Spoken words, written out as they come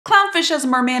Clownfish as a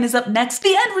merman is up next.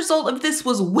 The end result of this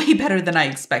was way better than I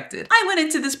expected. I went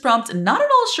into this prompt not at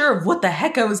all sure of what the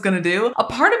heck I was gonna do. A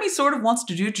part of me sort of wants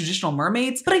to do traditional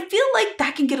mermaids, but I feel like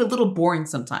that can get a little boring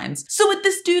sometimes. So with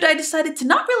this dude, I decided to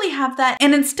not really have that,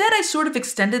 and instead I sort of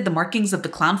extended the markings of the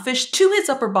clownfish to his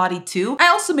upper body too. I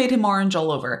also made him orange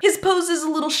all over. His pose is a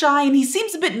little shy and he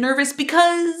seems a bit nervous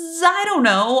because, I don't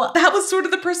know, that was sort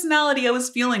of the personality I was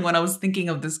feeling when I was thinking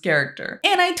of this character.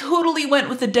 And I totally went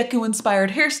with a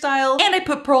Deku-inspired hairstyle, and I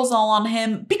put pearls all on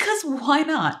him because why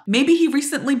not? Maybe he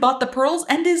recently bought the pearls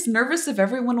and is nervous if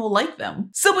everyone will like them.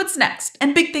 So what's next?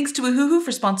 And big thanks to Ohuhu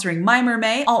for sponsoring my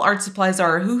Mermay. All art supplies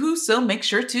are Ohuhu, so make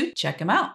sure to check him out.